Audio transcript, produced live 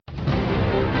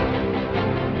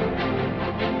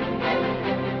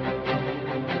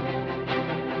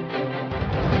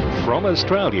From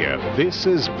Australia, this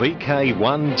is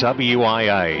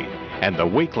VK1WIA and the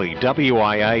weekly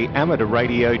WIA amateur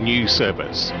radio news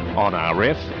service on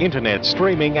RF, internet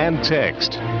streaming and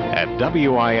text at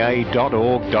wia.org.au.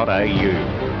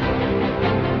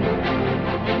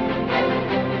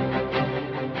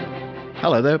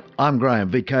 Hello there, I'm Graham,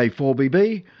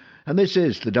 VK4BB, and this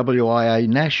is the WIA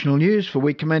National News for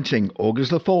week commencing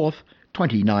August the 4th,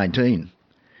 2019.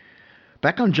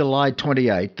 Back on July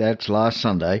 28th, that's last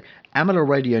Sunday, Amateur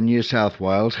Radio New South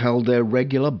Wales held their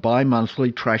regular bi-monthly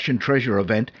Trash and Treasure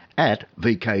event at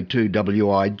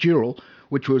VK2WI Dural,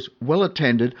 which was well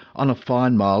attended on a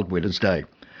fine mild winter's day.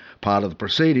 Part of the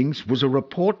proceedings was a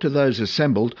report to those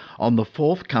assembled on the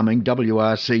forthcoming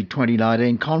WRC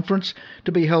 2019 conference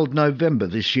to be held November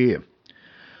this year.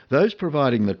 Those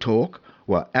providing the talk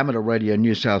were Amateur Radio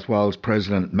New South Wales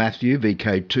President Matthew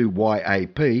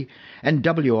VK2YAP and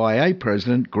WIA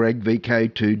President Greg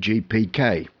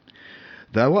VK2GPK.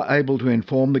 They were able to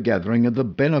inform the gathering of the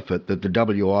benefit that the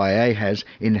WIA has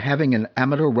in having an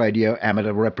amateur radio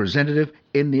amateur representative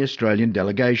in the Australian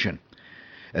delegation.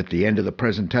 At the end of the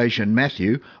presentation,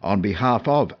 Matthew, on behalf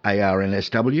of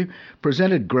ARNSW,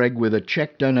 presented Greg with a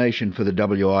cheque donation for the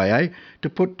WIA to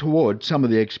put toward some of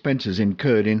the expenses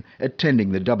incurred in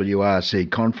attending the WRC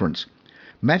conference.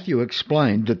 Matthew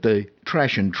explained that the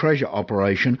Trash and Treasure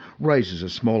operation raises a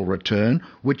small return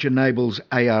which enables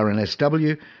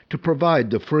ARNSW to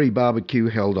provide the free barbecue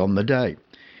held on the day.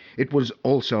 It was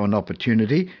also an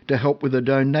opportunity to help with a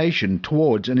donation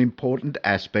towards an important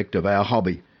aspect of our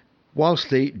hobby. Whilst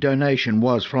the donation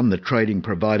was from the trading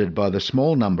provided by the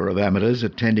small number of amateurs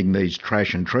attending these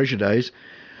Trash and Treasure days,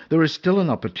 there is still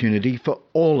an opportunity for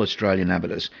all Australian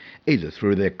amateurs, either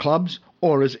through their clubs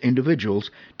or as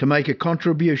individuals, to make a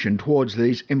contribution towards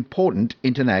these important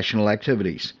international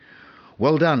activities.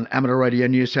 Well done, Amateur Radio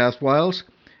New South Wales,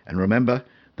 and remember,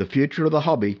 the future of the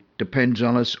hobby depends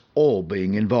on us all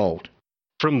being involved.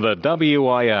 From the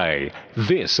WIA,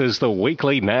 this is the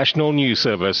weekly national news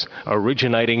service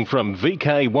originating from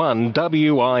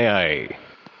VK1WIA.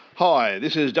 Hi,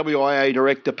 this is WIA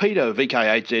Director Peter,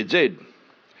 VK8ZZ.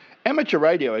 Amateur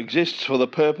radio exists for the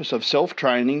purpose of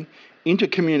self-training,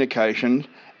 intercommunication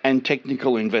and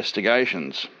technical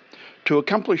investigations. To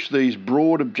accomplish these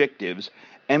broad objectives,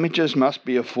 amateurs must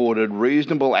be afforded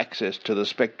reasonable access to the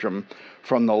spectrum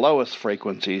from the lowest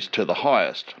frequencies to the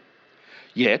highest.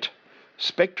 Yet,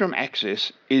 spectrum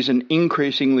access is an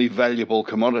increasingly valuable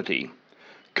commodity.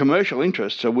 Commercial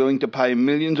interests are willing to pay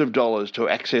millions of dollars to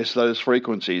access those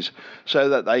frequencies so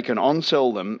that they can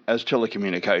on-sell them as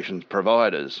telecommunications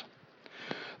providers.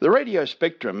 The radio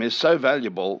spectrum is so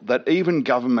valuable that even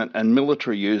government and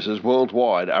military users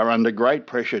worldwide are under great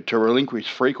pressure to relinquish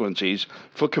frequencies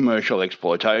for commercial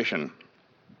exploitation.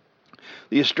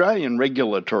 The Australian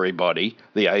regulatory body,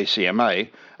 the ACMA,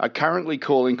 are currently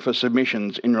calling for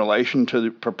submissions in relation to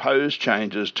the proposed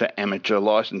changes to amateur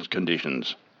licence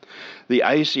conditions. The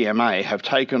ACMA have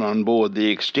taken on board the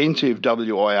extensive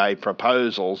WIA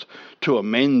proposals to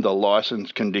amend the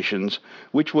licence conditions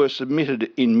which were submitted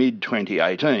in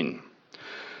mid-2018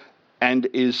 and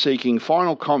is seeking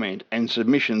final comment and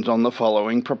submissions on the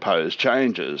following proposed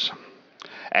changes.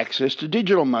 Access to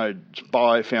digital modes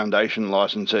by foundation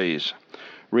licensees.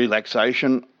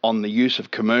 Relaxation on the use of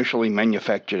commercially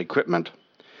manufactured equipment,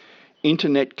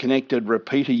 internet-connected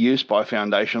repeater use by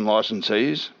foundation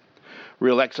licensees,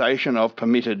 relaxation of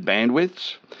permitted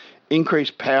bandwidths,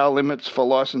 increased power limits for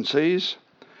licensees,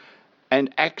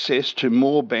 and access to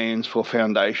more bands for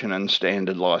foundation and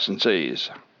standard licensees.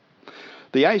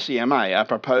 The ACMA are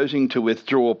proposing to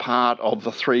withdraw part of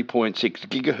the 3.6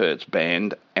 GHz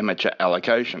band amateur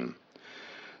allocation.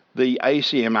 The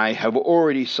ACMA have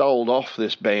already sold off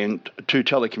this band to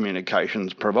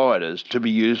telecommunications providers to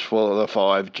be used for the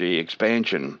 5G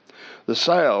expansion. The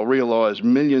sale realised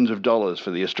millions of dollars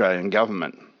for the Australian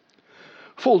government.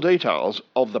 Full details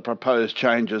of the proposed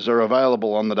changes are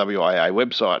available on the WIA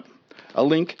website. A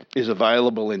link is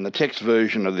available in the text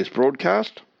version of this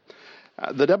broadcast.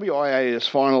 The WIA is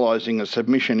finalising a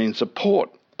submission in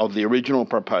support of the original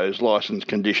proposed licence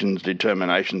conditions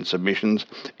determination submissions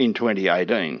in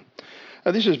 2018.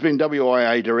 This has been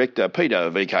WIA Director Peter,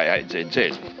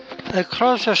 VK8ZZ.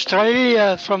 Across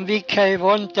Australia from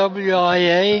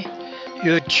VK1WIA,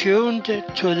 you're tuned to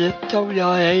the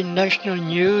WIA National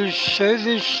News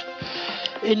Service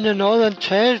in the Northern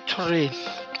Territory.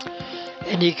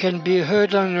 And it can be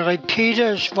heard on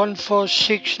repeaters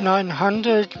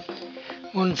 146,900,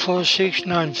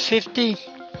 146,950,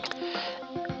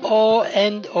 or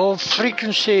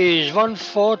frequencies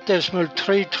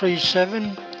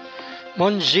 14.337,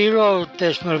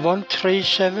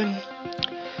 10.137,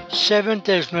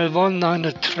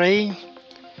 7.193,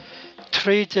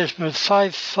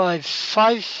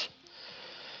 3.555,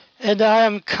 and I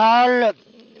am Carl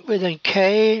with a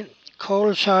K,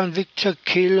 call sign Victor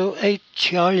Kilo 8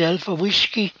 Charlie Alpha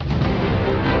Whiskey.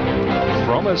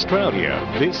 From Australia,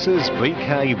 this is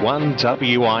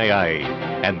VK1WIA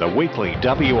and the weekly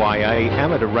WIA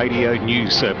amateur radio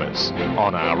news service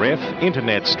on RF,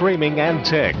 internet streaming and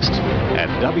text at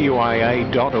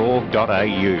wia.org.au.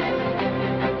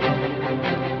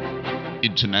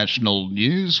 International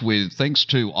news with thanks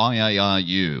to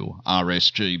IARU,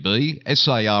 RSGB,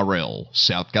 SARL,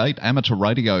 Southgate Amateur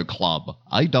Radio Club,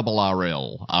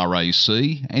 ARRL,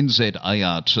 RAC,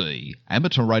 NZART,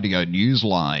 Amateur Radio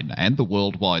Newsline and the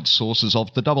worldwide sources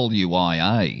of the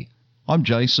WIA. I'm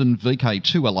Jason,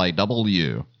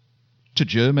 VK2LAW. To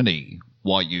Germany,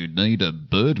 why you need a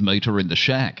bird meter in the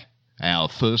shack. Our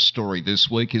first story this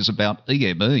week is about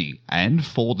EME, and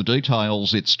for the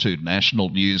details, it's to National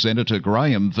News Editor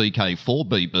Graham,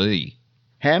 VK4BB.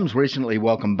 Hams recently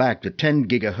welcomed back the 10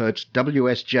 GHz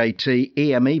WSJT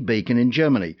EME beacon in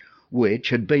Germany, which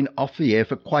had been off the air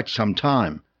for quite some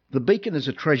time. The beacon is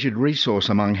a treasured resource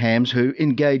among hams who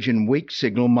engage in weak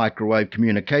signal microwave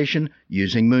communication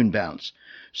using moonbounce.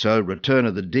 So return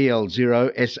of the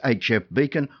DL0 SHF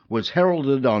beacon was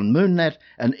heralded on Moonnet,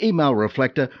 an email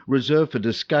reflector reserved for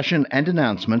discussion and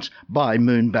announcements by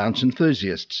moonbounce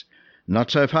enthusiasts.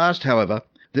 Not so fast, however.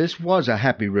 This was a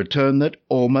happy return that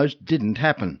almost didn't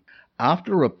happen.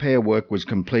 After repair work was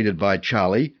completed by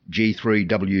Charlie,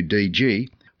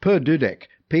 G3WDG, Per Dudek,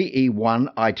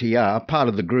 PE1ITR, part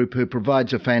of the group who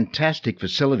provides a fantastic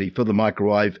facility for the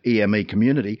microwave EME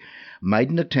community, made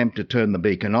an attempt to turn the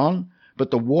beacon on, but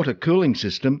the water cooling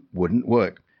system wouldn't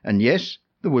work. And yes,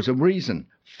 there was a reason.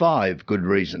 5 good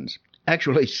reasons.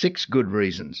 Actually, 6 good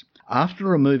reasons. After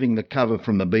removing the cover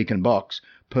from the beacon box,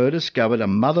 Per discovered a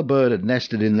mother bird had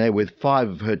nested in there with 5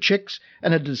 of her chicks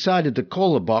and had decided to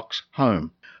call the box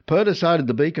home. Per decided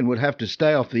the beacon would have to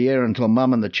stay off the air until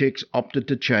Mum and the chicks opted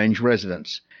to change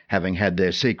residence. Having had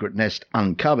their secret nest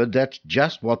uncovered, that's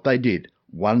just what they did,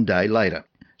 1 day later.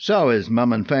 So as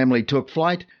Mum and family took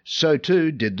flight, so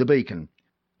too did the beacon.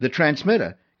 The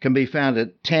transmitter can be found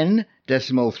at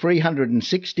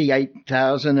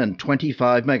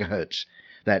 10.368,025 MHz.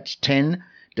 That's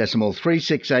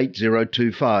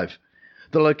 10.368025.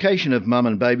 The location of Mum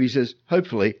and babies is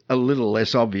hopefully a little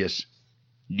less obvious.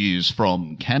 News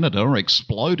from Canada,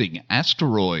 exploding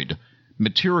asteroid.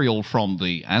 Material from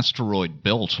the asteroid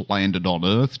belt landed on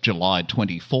Earth July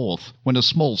 24th when a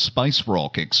small space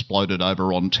rock exploded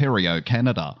over Ontario,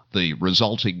 Canada. The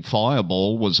resulting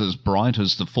fireball was as bright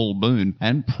as the full moon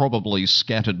and probably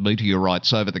scattered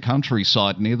meteorites over the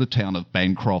countryside near the town of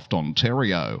Bancroft,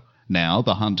 Ontario. Now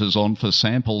the hunt is on for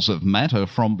samples of matter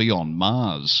from beyond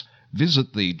Mars.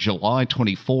 Visit the July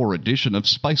 24 edition of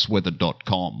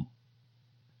spaceweather.com.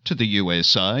 To the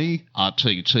USA,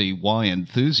 RTTY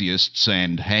enthusiasts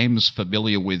and hams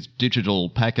familiar with digital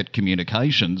packet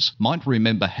communications might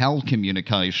remember HAL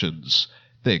Communications.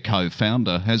 Their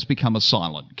co-founder has become a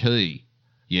silent key.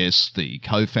 Yes, the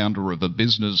co-founder of a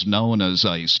business known as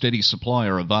a steady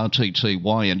supplier of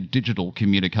RTTY and digital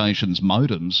communications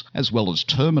modems, as well as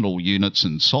terminal units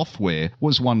and software,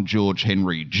 was one George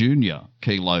Henry Jr.,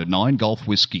 Kilo 9 Golf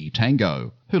Whiskey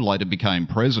Tango, who later became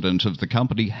president of the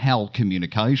company HAL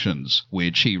Communications,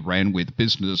 which he ran with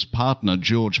business partner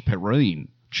George Perrine.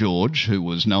 George, who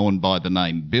was known by the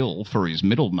name Bill for his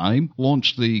middle name,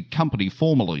 launched the company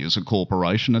formally as a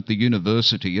corporation at the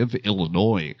University of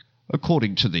Illinois.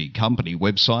 According to the company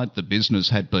website, the business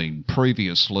had been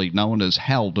previously known as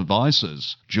HAL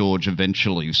Devices. George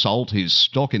eventually sold his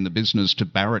stock in the business to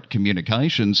Barrett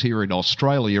Communications here in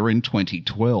Australia in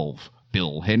 2012.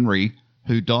 Bill Henry,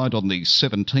 who died on the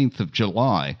 17th of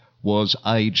July, was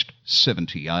aged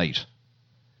 78.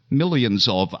 Millions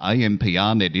of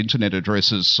AMPRNet internet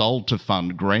addresses sold to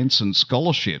fund grants and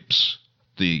scholarships.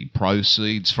 The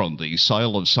proceeds from the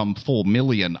sale of some 4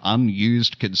 million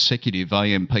unused consecutive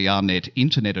AMPRNet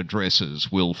internet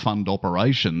addresses will fund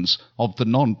operations of the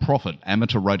non-profit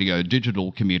Amateur Radio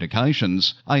Digital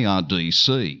Communications,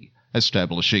 ARDC,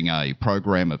 establishing a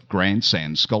program of grants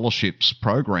and scholarships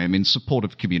program in support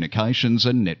of communications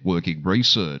and networking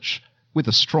research, with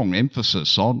a strong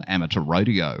emphasis on amateur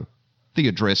radio. The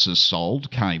addresses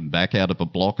sold came back out of a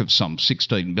block of some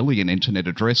 16 million internet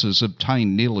addresses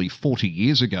obtained nearly 40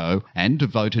 years ago and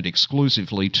devoted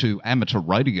exclusively to amateur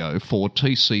radio for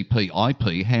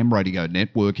TCP/IP ham radio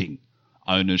networking.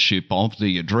 Ownership of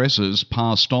the addresses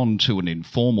passed on to an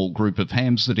informal group of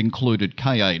hams that included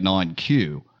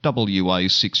KA9Q,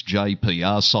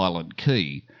 WA6JPR Silent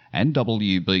Key, and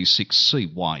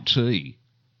WB6CYT.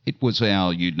 It was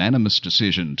our unanimous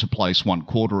decision to place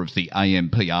 1/4 of the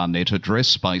AMPRNet address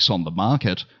space on the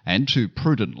market and to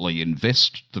prudently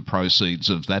invest the proceeds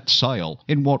of that sale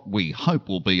in what we hope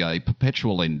will be a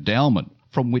perpetual endowment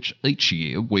from which each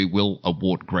year we will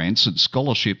award grants and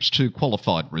scholarships to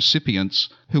qualified recipients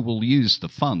who will use the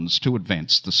funds to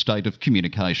advance the state of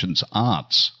communications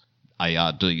arts,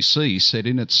 ARDC said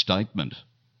in its statement.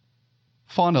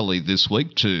 Finally this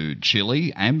week to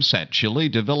Chile, AMSAT Chile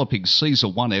developing Caesar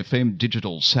 1 FM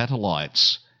digital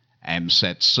satellites.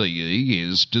 AMSAT CE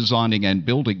is designing and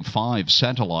building 5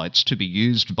 satellites to be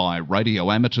used by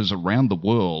radio amateurs around the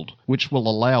world, which will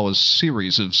allow a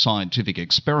series of scientific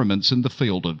experiments in the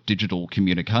field of digital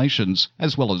communications,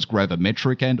 as well as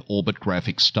gravimetric and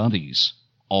orbitographic studies.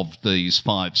 Of these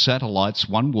 5 satellites,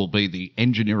 1 will be the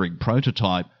engineering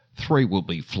prototype, 3 will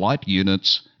be flight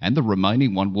units, and the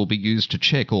remaining 1 will be used to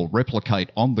check or replicate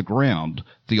on the ground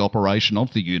the operation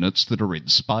of the units that are in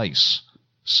space.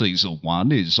 Caesar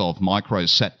 1 is of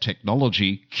microsat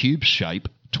technology, cube shape,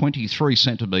 23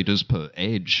 centimetres per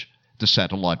edge. The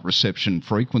satellite reception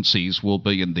frequencies will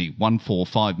be in the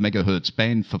 145 MHz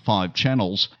band for 5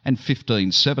 channels and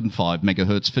 1575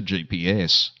 MHz for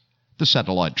GPS. The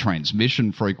satellite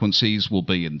transmission frequencies will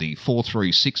be in the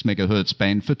 436 MHz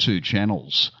band for 2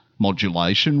 channels.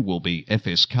 Modulation will be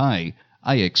FSK,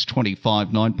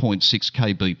 AX25 9.6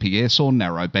 kbps or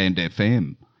narrowband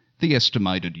FM. The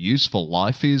estimated useful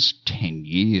life is 10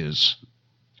 years.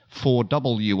 For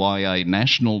WIA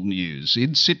National News,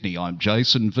 in Sydney, I'm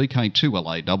Jason,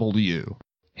 VK2LAW.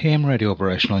 Ham Radio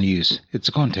Operational News. It's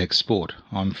a contact sport.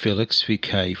 I'm Felix,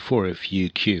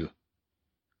 VK4FUQ.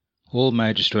 All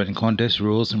major Australian contest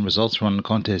rules and results are on the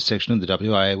contest section of the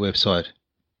WIA website,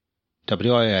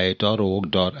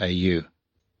 wia.org.au.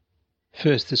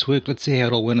 First this week, let's see how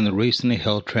it all went in the recently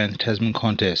held Trans-Tasman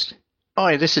contest.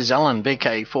 Hi, this is Alan,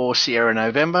 VK4 Sierra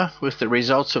November, with the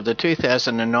results of the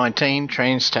 2019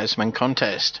 Trans-Tasman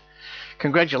contest.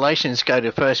 Congratulations go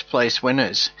to first place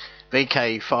winners,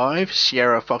 VK5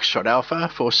 Sierra Foxtrot Alpha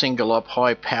for single op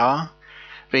high power,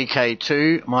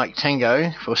 VK2 Mike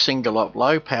Tango for single op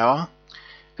low power,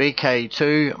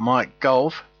 VK2 Mike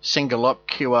Golf single op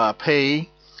QRP,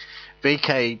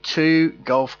 VK2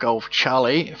 Golf Golf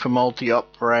Charlie for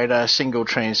multi-operator single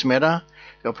transmitter,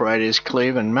 the operator is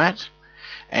Cleve and Matt,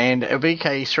 and a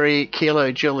VK3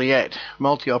 Kilo Juliet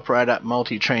multi-operator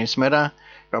multi-transmitter,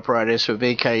 the operators for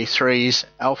VK3's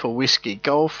Alpha Whiskey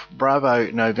Golf,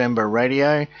 Bravo November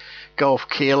Radio, Golf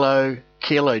Kilo,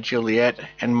 Kilo Juliet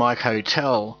and Mike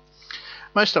Hotel.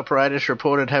 Most operators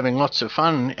reported having lots of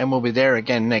fun and will be there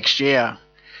again next year.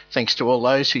 Thanks to all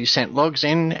those who sent logs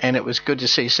in, and it was good to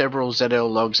see several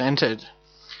ZL logs entered.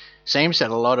 Seems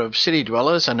that a lot of city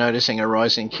dwellers are noticing a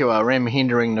rise in QRM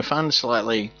hindering the fun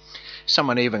slightly.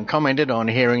 Someone even commented on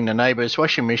hearing the neighbour's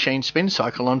washing machine spin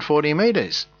cycle on 40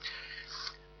 metres.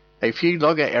 A few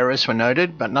logger errors were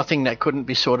noted, but nothing that couldn't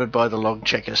be sorted by the log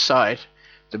checker site.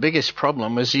 The biggest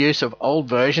problem was the use of old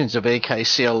versions of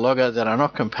EKCL Logger that are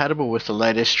not compatible with the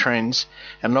latest trends,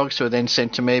 and logs were then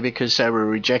sent to me because they were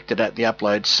rejected at the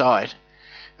upload site.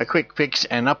 A quick fix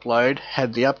and upload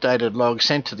had the updated log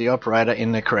sent to the operator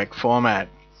in the correct format.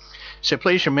 So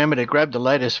please remember to grab the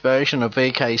latest version of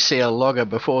VKCL Logger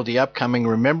before the upcoming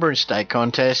Remembrance Day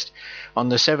contest on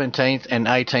the 17th and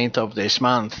 18th of this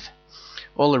month.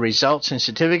 All the results and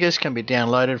certificates can be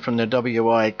downloaded from the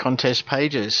WI contest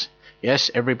pages.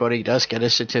 Yes, everybody does get a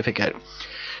certificate.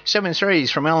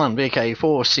 7-3s from Alan,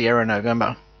 VK4 Sierra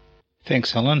November.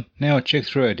 Thanks, Alan. Now a check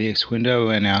through our DX window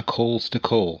and our calls to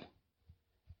call.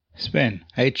 Sven,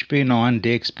 HB9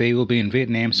 DXB will be in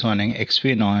Vietnam signing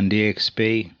XV9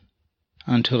 DXB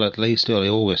until at least early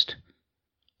August.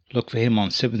 Look for him on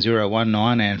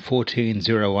 7019 and 14019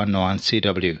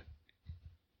 CW.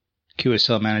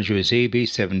 QSL manager is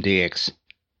EB7DX.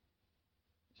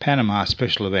 Panama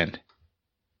special event.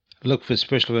 Look for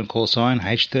special event call sign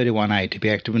H31A to be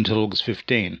active until August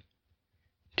 15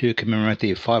 to commemorate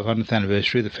the 500th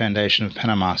anniversary of the foundation of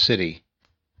Panama City.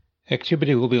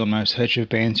 Activity will be on most HF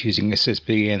bands using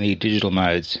SSB and the digital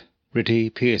modes,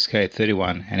 RTTY,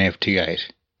 PSK31 and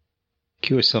FT8.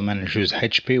 QSL manager is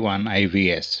HP1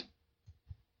 AVS.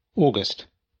 August.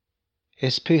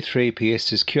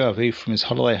 SP3PS is QRV from his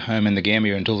holiday home in the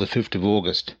Gambia until the 5th of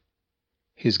August.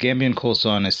 His Gambian call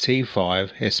sign is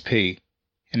C5SP,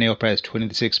 and he operates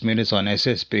 26 metres on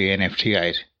SSB and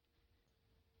FT8.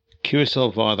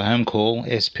 QSL via the home call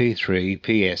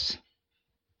SP3PS.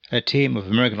 A team of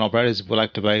American operators will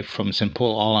activate from St.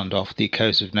 Paul Island off the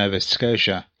coast of Nova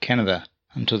Scotia, Canada,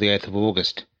 until the 8th of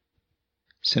August.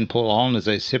 St. Paul Island is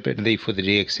a separate entity for the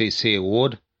DXCC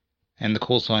award, and the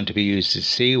call sign to be used is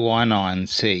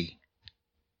CY9C.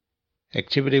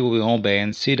 Activity will be all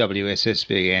bands CW,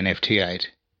 SSB and FT8.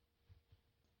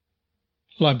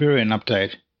 Liberian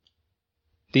update.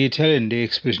 The Italian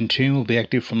de-expedition team will be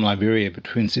active from Liberia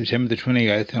between September the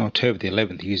 28th and October the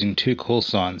 11th using two call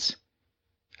signs.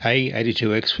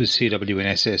 A82X for CW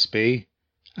and SSB,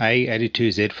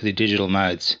 A82Z for the digital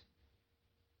modes.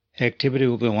 Activity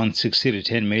will be 160 to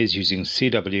 10 meters using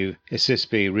CW,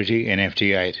 SSB, RTTY and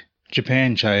FT8.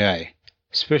 Japan JA.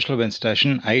 Special Event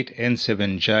Station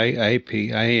 8N7J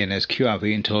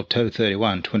APANSQRV until October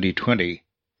 31, 2020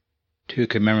 to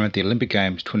commemorate the Olympic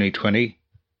Games 2020,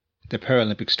 the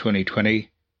Paralympics 2020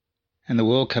 and the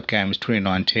World Cup Games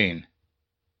 2019.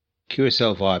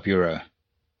 QSL via Bureau.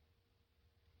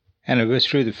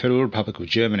 Anniversary of the Federal Republic of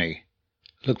Germany.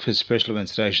 Look for Special Event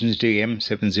Stations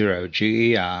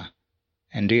DM70GER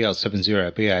and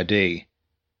DL70BRD,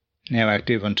 now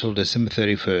active until December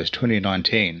 31st,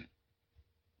 2019,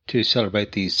 to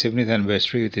celebrate the 70th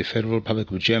anniversary of the Federal Republic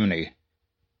of Germany,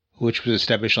 which was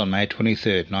established on May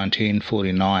 23,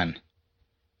 1949.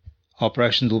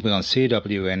 Operations will be on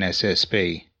CW and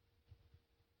SSB.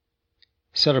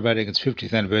 Celebrating its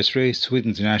 50th anniversary,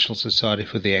 Sweden's National Society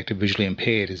for the Active Visually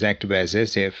Impaired is active as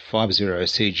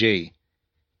SF50CG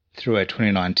throughout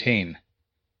 2019.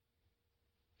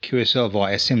 QSL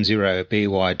via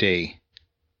SM0BYD.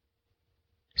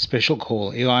 Special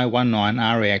call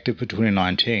EI19RE active for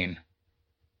 2019.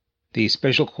 The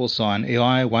special call sign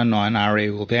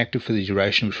EI19RE will be active for the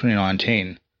duration of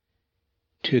 2019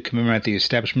 to commemorate the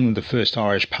establishment of the first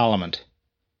Irish Parliament.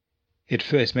 It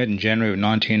first met in January of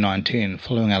 1919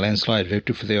 following a landslide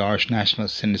victory for the Irish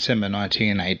Nationalists in December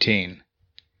 1918.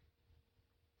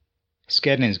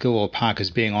 Skadden's Gilwell Park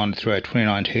is being honoured throughout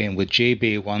 2019 with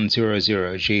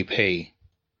GB100GP.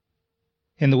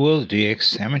 In the world of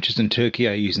DX, amateurs in Turkey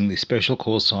are using the special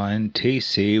call sign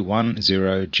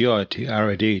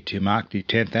TC10GITRAD to mark the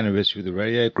 10th anniversary of the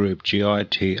radio group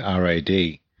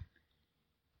GITRAD.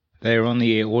 They are on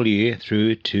the air all year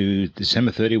through to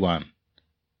December 31.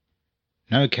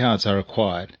 No cards are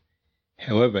required.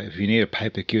 However, if you need a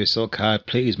paper QSL card,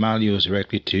 please mail yours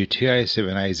directly to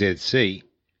TA7AZC.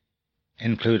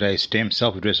 Include a stamped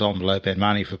self-addressed envelope and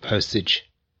money for postage.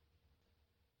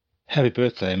 Happy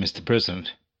birthday, Mr.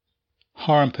 President.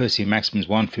 Hiram Percy Maxim's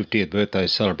 150th birthday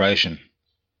celebration.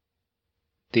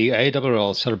 The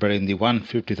ARRL celebrating the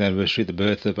 150th anniversary of the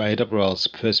birth of ARRL's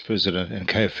first president and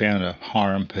co-founder,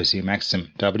 Hiram Percy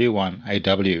Maxim,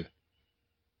 W1AW.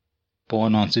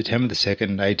 Born on September 2,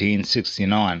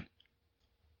 1869.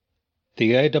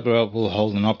 The ARRL will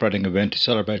hold an operating event to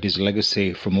celebrate his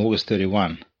legacy from August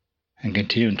 31 and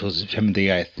continue until September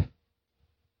 8th.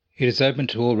 It is open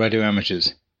to all radio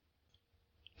amateurs.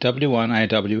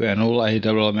 W1AW and all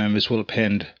ARRL members will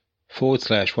append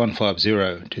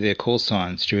 /150 to their call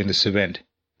signs during this event,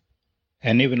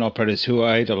 and even operators who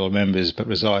are ARRL members but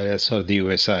reside outside of the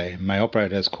USA may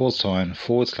operate as call sign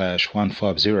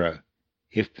 /150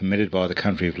 if permitted by the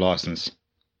country of license.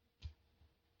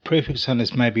 Prefix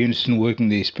hunters may be interested in working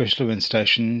the special event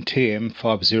station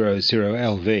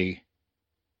TM500LV.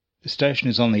 The station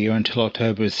is on the air until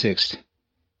October 6th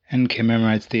and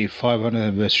commemorates the 500th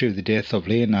anniversary of the death of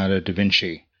Leonardo da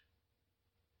Vinci.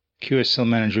 QSL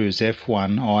manager is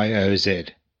F1IOZ.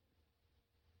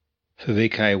 For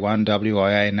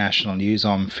VK1WIA National News,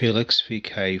 I'm Felix,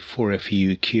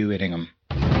 VK4FUQ Ettingham.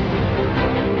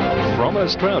 From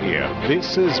Australia,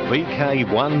 this is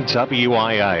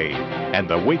VK1WIA and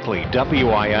the weekly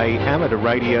WIA amateur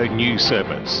radio news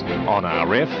service on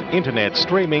RF, internet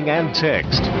streaming and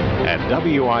text at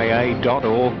wia.org.au.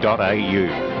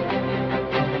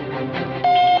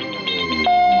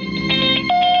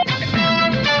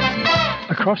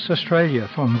 Across Australia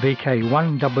from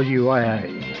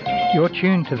VK1WIA, you're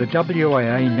tuned to the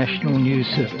WIA National News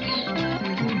Service.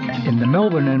 In the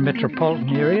Melbourne and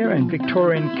metropolitan area and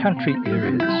Victorian country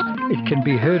areas, it can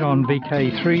be heard on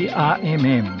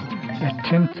VK3RMM at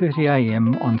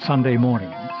 10:30am on Sunday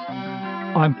mornings.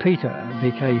 I'm Peter,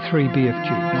 VK3BFG.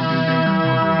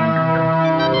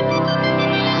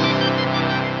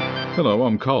 Hello,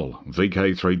 I'm Cole,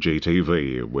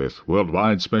 VK3GTV, with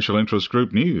Worldwide Special Interest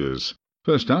Group News.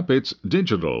 First up, it's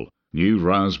digital. New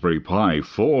Raspberry Pi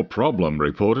 4 problem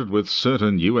reported with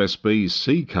certain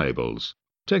USB-C cables.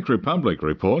 Tech Republic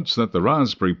reports that the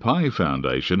Raspberry Pi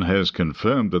Foundation has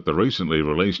confirmed that the recently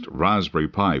released Raspberry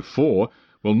Pi 4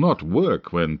 will not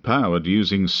work when powered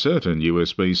using certain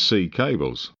USB-C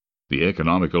cables. The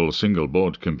economical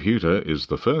single-board computer is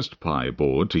the first Pi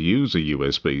board to use a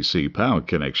USB-C power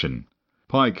connection.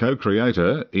 Pi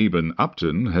co-creator Eben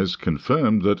Upton has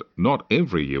confirmed that not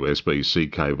every USB-C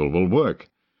cable will work,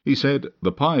 He said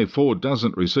the Pi 4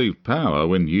 doesn't receive power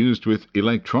when used with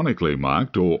electronically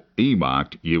marked or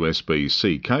E-marked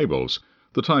USB-C cables,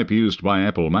 the type used by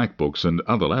Apple MacBooks and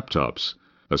other laptops.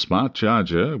 A smart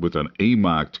charger with an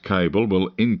E-marked cable will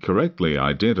incorrectly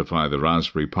identify the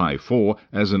Raspberry Pi 4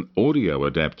 as an audio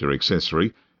adapter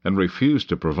accessory and refuse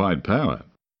to provide power.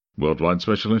 Worldwide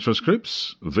Special Interest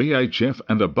Grips, VHF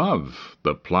and above,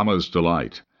 the plumber's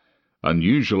delight.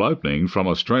 Unusual opening from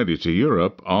Australia to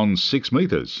Europe on 6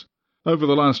 metres. Over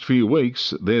the last few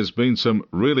weeks, there's been some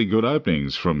really good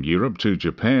openings from Europe to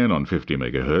Japan on 50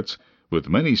 MHz, with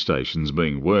many stations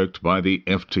being worked by the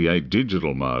FT8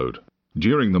 digital mode.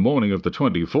 During the morning of the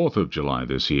 24th of July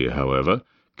this year, however,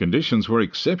 conditions were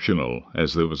exceptional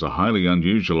as there was a highly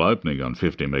unusual opening on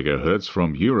 50 MHz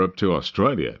from Europe to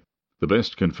Australia. The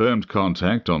best confirmed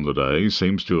contact on the day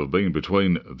seems to have been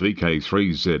between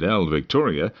VK3ZL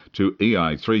Victoria to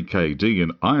EI3KD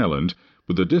in Ireland,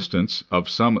 with a distance of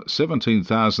some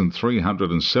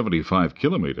 17,375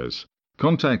 kilometres.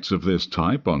 Contacts of this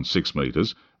type on 6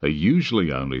 metres are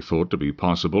usually only thought to be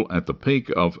possible at the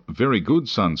peak of very good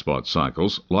sunspot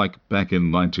cycles like back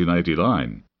in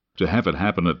 1989. To have it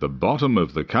happen at the bottom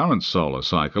of the current solar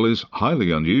cycle is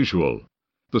highly unusual.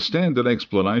 The standard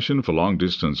explanation for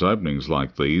long-distance openings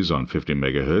like these on 50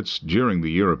 MHz during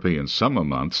the European summer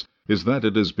months is that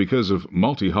it is because of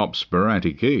multi-hop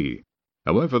sporadic E.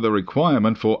 However, the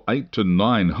requirement for 8 to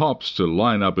 9 hops to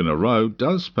line up in a row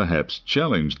does perhaps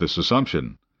challenge this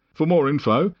assumption. For more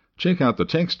info, check out the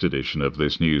text edition of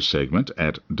this news segment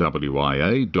at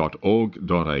wia.org.au,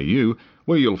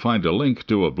 where you'll find a link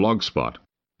to a blog spot.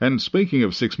 And speaking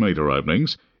of 6-metre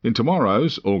openings, in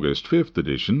tomorrow's August 5th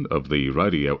edition of the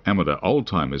Radio Amateur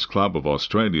Oldtimers Club of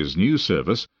Australia's news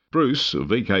service, Bruce,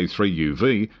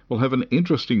 VK3UV, will have an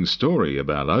interesting story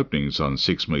about openings on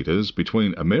 6 metres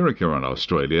between America and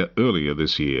Australia earlier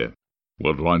this year.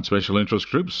 Worldwide Special Interest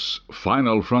Groups,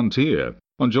 Final Frontier.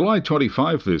 On July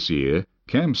 25 this year,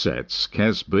 CAMSAT's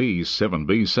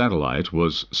CAS-B-7B satellite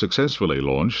was successfully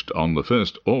launched on the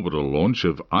first orbital launch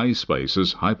of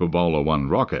iSpace's Hyperbola 1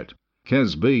 rocket.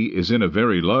 CAS-B is in a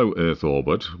very low Earth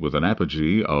orbit with an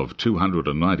apogee of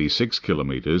 296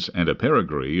 kilometres and a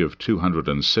perigee of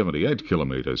 278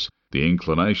 kilometres. The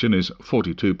inclination is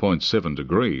 42.7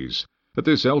 degrees. At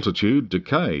this altitude,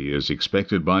 decay is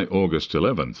expected by August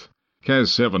 11th.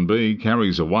 CAS-7B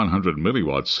carries a 100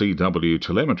 milliwatt CW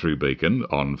telemetry beacon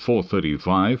on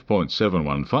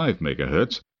 435.715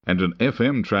 MHz and an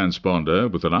FM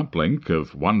transponder with an uplink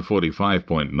of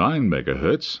 145.9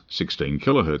 MHz, 16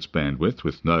 kHz bandwidth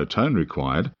with no tone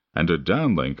required, and a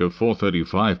downlink of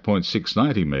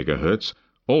 435.690 MHz,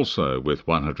 also with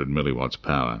 100 milliwatts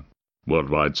power.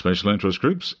 Worldwide Special Interest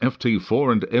Groups,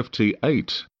 FT4 and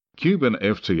FT8. Cuban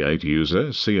FT8 user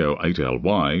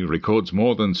CO8LY records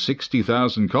more than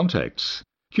 60,000 contacts.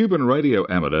 Cuban radio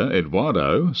amateur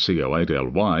Eduardo,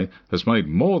 CO8LY, has made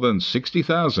more than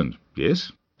 60,000,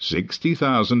 yes,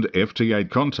 60,000 FT8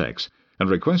 contacts and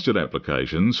requested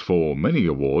applications for many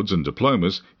awards and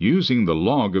diplomas using the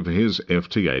log of his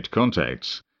FT8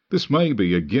 contacts. This may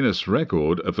be a Guinness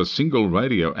record of a single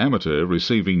radio amateur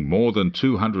receiving more than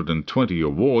 220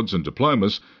 awards and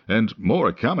diplomas, and more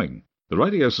are coming. The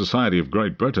Radio Society of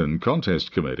Great Britain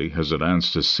Contest Committee has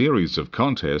announced a series of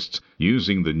contests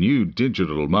using the new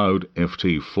digital mode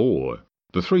FT4.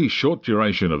 The 3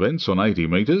 short-duration events on 80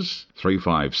 metres,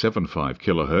 3575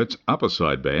 kHz upper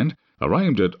sideband, are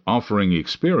aimed at offering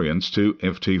experience to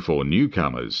FT4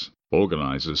 newcomers.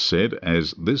 Organisers said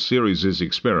as this series is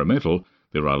experimental,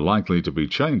 there are likely to be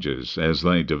changes as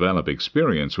they develop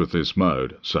experience with this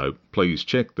mode, so please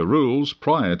check the rules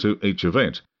prior to each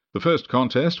event. The first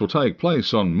contest will take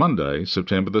place on Monday,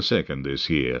 September the 2nd this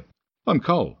year. I'm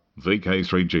Cole,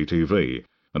 VK3GTV,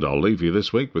 and I'll leave you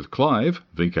this week with Clive,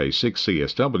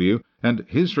 VK6CSW, and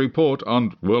his report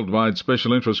on Worldwide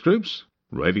Special Interest Groups,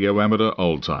 Radio Amateur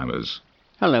Oldtimers.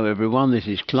 Hello everyone, this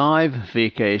is Clive,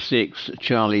 VK6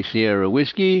 Charlie Sierra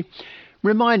Whiskey,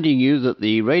 reminding you that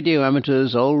the Radio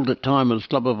Amateurs Old Timers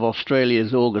Club of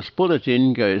Australia's August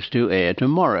Bulletin goes to air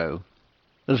tomorrow.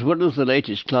 As well as the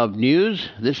latest club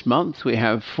news, this month we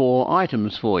have 4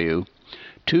 items for you.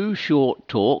 2 short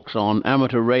talks on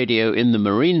amateur radio in the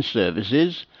marine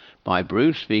services by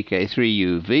Bruce,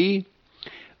 VK3UV,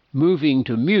 Moving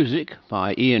to Music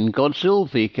by Ian Godsill,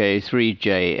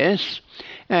 VK3JS,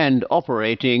 and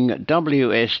Operating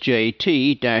WSJT-X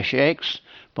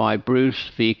by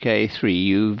Bruce,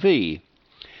 VK3UV.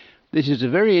 This is a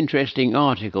very interesting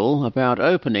article about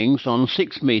openings on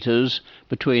 6 metres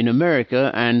between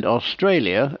America and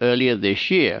Australia earlier this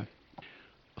year.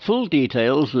 Full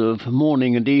details of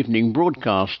morning and evening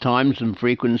broadcast times and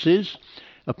frequencies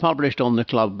are published on the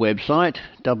club website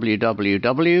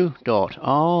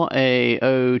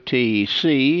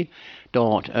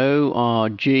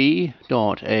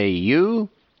www.raotc.org.au,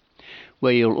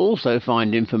 where you'll also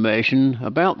find information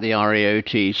about the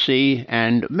RAOTC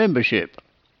and membership.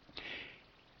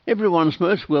 Everyone's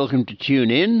most welcome to tune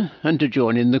in and to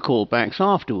join in the callbacks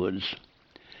afterwards.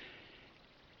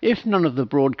 If none of the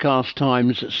broadcast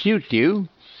times suit you,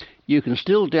 you can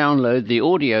still download the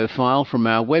audio file from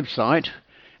our website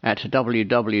at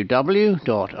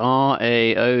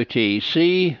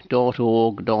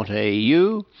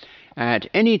www.raotc.org.au at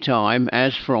any time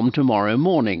as from tomorrow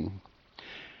morning.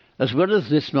 As well as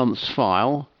this month's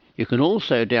file, you can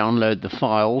also download the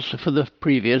files for the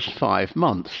previous 5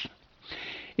 months.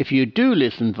 If you do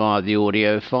listen via the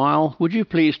audio file, would you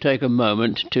please take a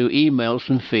moment to email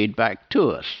some feedback to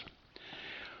us?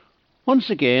 Once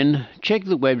again, check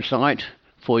the website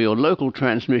for your local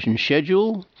transmission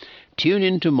schedule, tune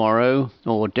in tomorrow,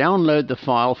 or download the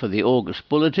file for the August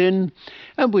Bulletin,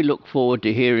 and we look forward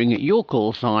to hearing your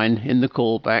call sign in the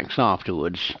callbacks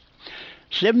afterwards.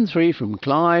 73 from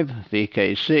Clive,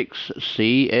 VK6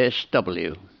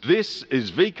 CSW. This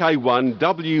is VK1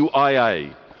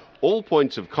 WIA. All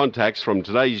points of contacts from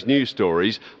today's news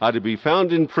stories are to be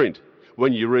found in print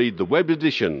when you read the web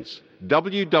editions,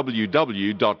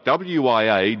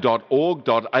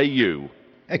 www.wia.org.au.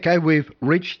 OK, we've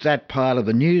reached that part of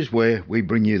the news where we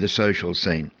bring you the social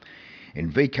scene.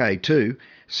 In VK2,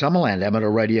 Summerland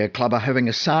Amateur Radio Club are having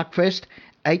a Sarkfest,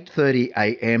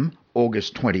 8:30am,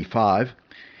 August 25.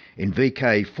 In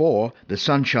VK4, the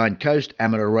Sunshine Coast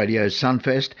Amateur Radio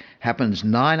Sunfest happens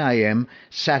 9am,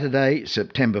 Saturday,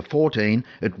 September 14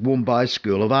 at Woombye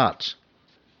School of Arts.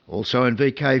 Also in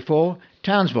VK4,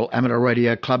 Townsville Amateur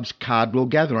Radio Club's Cardwell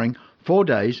Gathering, 4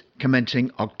 days,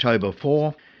 commencing October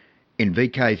 4. In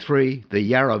VK3, the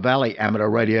Yarra Valley Amateur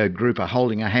Radio Group are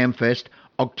holding a Hamfest,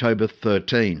 October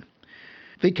 13.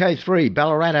 VK3,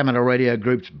 Ballarat Amateur Radio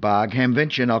Group's Barg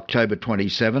Hamvention, October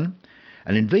 27.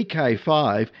 And in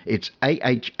VK5, it's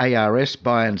AHARS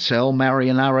Buy and Sell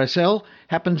Marion RSL,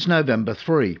 happens November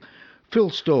 3.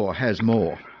 Phil Storr has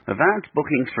more. Advance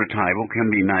bookings for a table can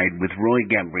be made with Roy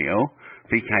Gabriel,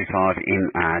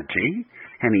 VK5NRG,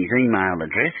 and his email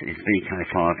address is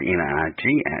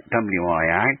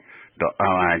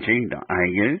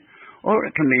vk5nrg@wia.org.au, or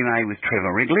it can be made with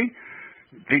Trevor Ridley,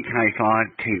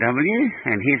 VK5TW,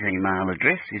 and his email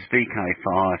address is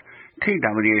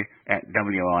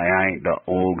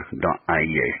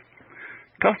vk5tw@wia.org.au.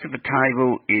 Cost of a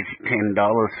table is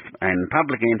 $10 and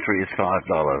public entry is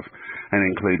 $5 and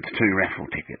includes 2 raffle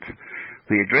tickets.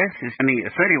 The address is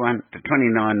 31 to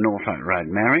 29 Norfolk Road,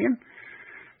 Marion,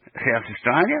 South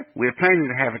Australia. We're planning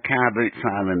to have a car boot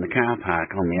sale in the car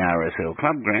park on the RSL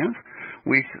club grounds.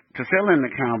 To sell in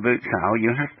the car boot sale,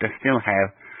 you have to still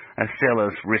have a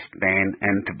seller's wristband,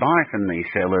 and to buy from these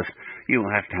sellers, you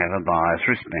will have to have a buyer's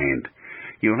wristband.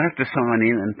 You'll have to sign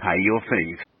in and pay your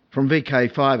fees. From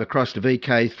VK5 across to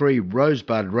VK3,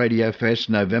 Rosebud Radio Fest,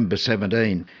 November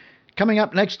 17. Coming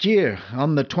up next year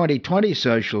on the 2020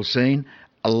 social scene,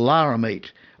 Alara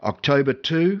Meet, October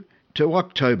 2 to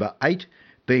October 8,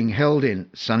 being held in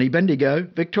sunny Bendigo,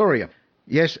 Victoria.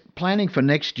 Yes, planning for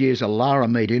next year's Alara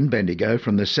Meet in Bendigo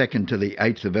from the 2nd to the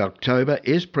 8th of October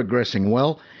is progressing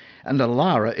well, and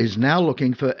Alara is now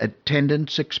looking for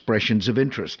attendance expressions of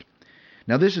interest.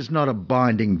 Now, this is not a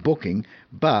binding booking,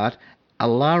 but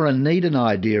Alara need an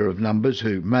idea of numbers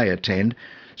who may attend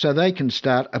so they can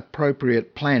start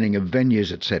appropriate planning of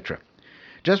venues, etc.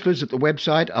 Just visit the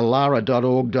website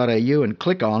alara.org.au and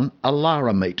click on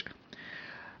Alara Meet.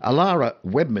 Alara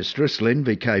webmistress Lynn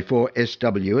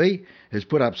VK4SWE has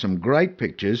put up some great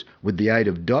pictures with the aid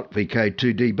of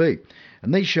 .vk2db,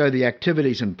 and these show the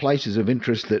activities and places of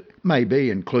interest that may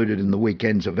be included in the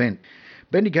weekend's event.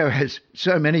 Bendigo has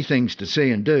so many things to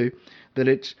see and do that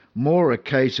it's more a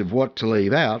case of what to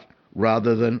leave out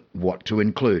rather than what to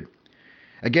include.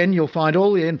 Again, you'll find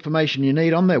all the information you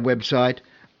need on their website,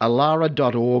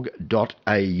 alara.org.au.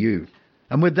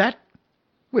 And with that,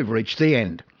 we've reached the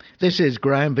end. This is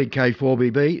Graham,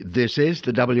 VK4BB. This is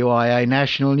the WIA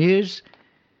National News.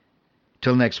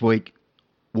 Till next week,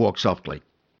 walk softly.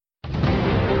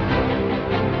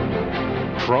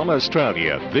 From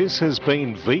Australia, this has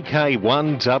been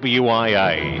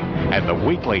VK1WIA and the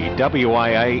weekly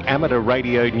WIA Amateur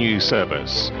Radio News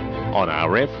Service. On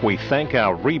RF, we thank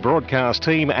our rebroadcast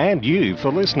team and you for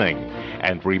listening.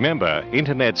 And remember,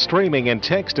 internet streaming and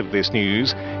text of this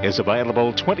news is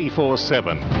available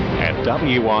 24/7 at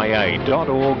wia.org.au.